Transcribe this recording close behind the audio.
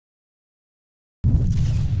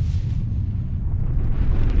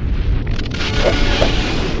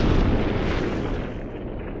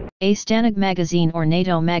A STANAG magazine or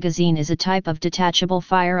NATO magazine is a type of detachable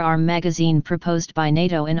firearm magazine proposed by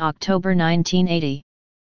NATO in October 1980.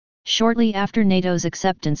 Shortly after NATO's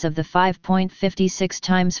acceptance of the 5.56 x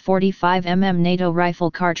 45 mm NATO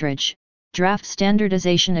rifle cartridge, Draft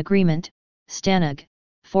Standardization Agreement, STANAG,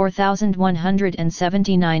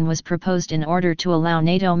 4179 was proposed in order to allow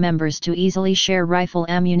NATO members to easily share rifle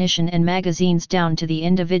ammunition and magazines down to the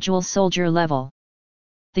individual soldier level.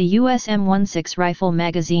 The US M16 rifle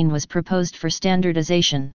magazine was proposed for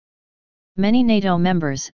standardization. Many NATO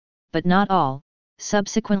members, but not all,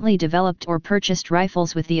 subsequently developed or purchased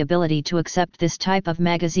rifles with the ability to accept this type of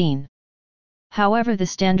magazine. However, the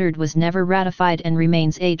standard was never ratified and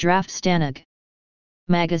remains a draft. STANAG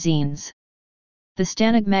magazines. The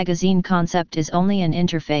STANAG magazine concept is only an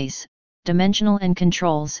interface, dimensional and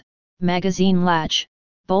controls, magazine latch,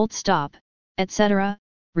 bolt stop, etc.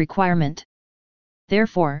 requirement.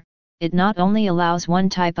 Therefore, it not only allows one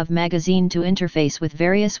type of magazine to interface with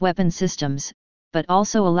various weapon systems, but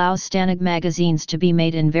also allows STANAG magazines to be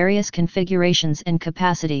made in various configurations and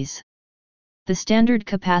capacities. The standard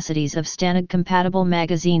capacities of STANAG-compatible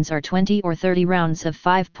magazines are 20 or 30 rounds of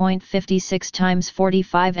 5.56 x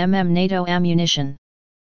 45 mm NATO ammunition.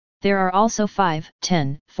 There are also 5,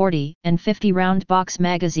 10, 40, and 50 round box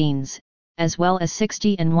magazines, as well as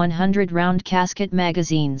 60 and 100 round casket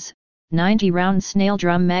magazines, 90 round snail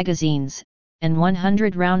drum magazines, and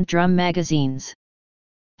 100 round drum magazines.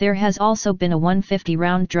 There has also been a 150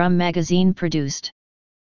 round drum magazine produced.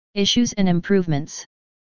 Issues and improvements.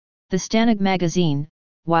 The STANAG magazine,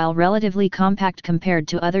 while relatively compact compared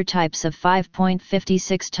to other types of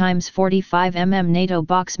 5.56 x 45 mm NATO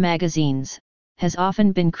box magazines, has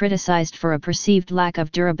often been criticized for a perceived lack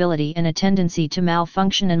of durability and a tendency to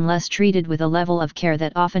malfunction unless treated with a level of care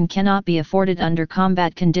that often cannot be afforded under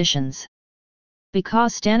combat conditions.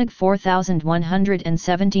 Because STANAG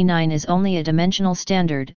 4179 is only a dimensional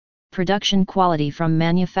standard, production quality from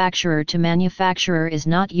manufacturer to manufacturer is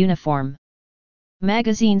not uniform.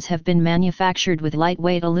 Magazines have been manufactured with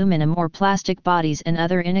lightweight aluminum or plastic bodies and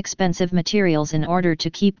other inexpensive materials in order to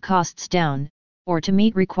keep costs down, or to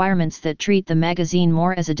meet requirements that treat the magazine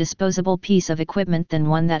more as a disposable piece of equipment than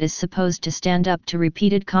one that is supposed to stand up to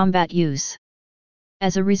repeated combat use.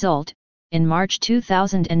 As a result, in March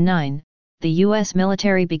 2009, the U.S.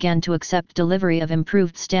 military began to accept delivery of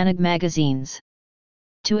improved STANAG magazines.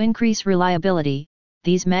 To increase reliability,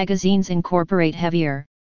 these magazines incorporate heavier,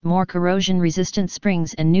 more corrosion-resistant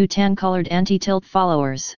springs and new tan-colored anti-tilt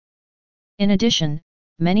followers. In addition,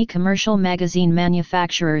 many commercial magazine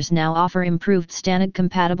manufacturers now offer improved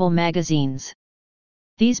STANAG-compatible magazines.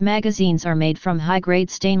 These magazines are made from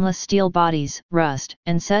high-grade stainless steel bodies, rust,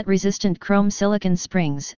 and set-resistant chrome silicon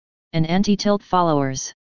springs, and anti-tilt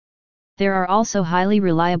followers. There are also highly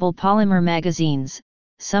reliable polymer magazines,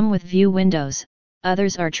 some with view windows,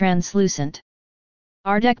 others are translucent.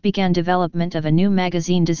 Ardec began development of a new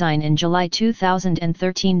magazine design in July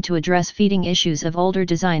 2013 to address feeding issues of older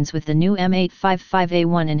designs with the new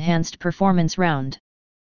M855A1 enhanced performance round.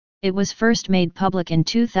 It was first made public in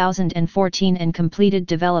 2014 and completed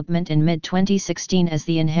development in mid-2016 as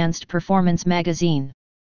the Enhanced Performance magazine.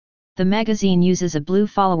 The magazine uses a blue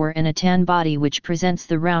follower and a tan body which presents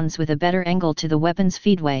the rounds with a better angle to the weapon's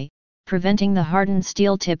feedway, preventing the hardened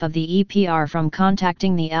steel tip of the EPR from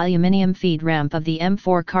contacting the aluminium feed ramp of the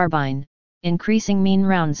M4 carbine, increasing mean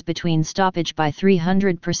rounds between stoppage by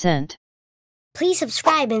 300%. Please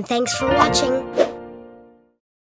subscribe and thanks for watching.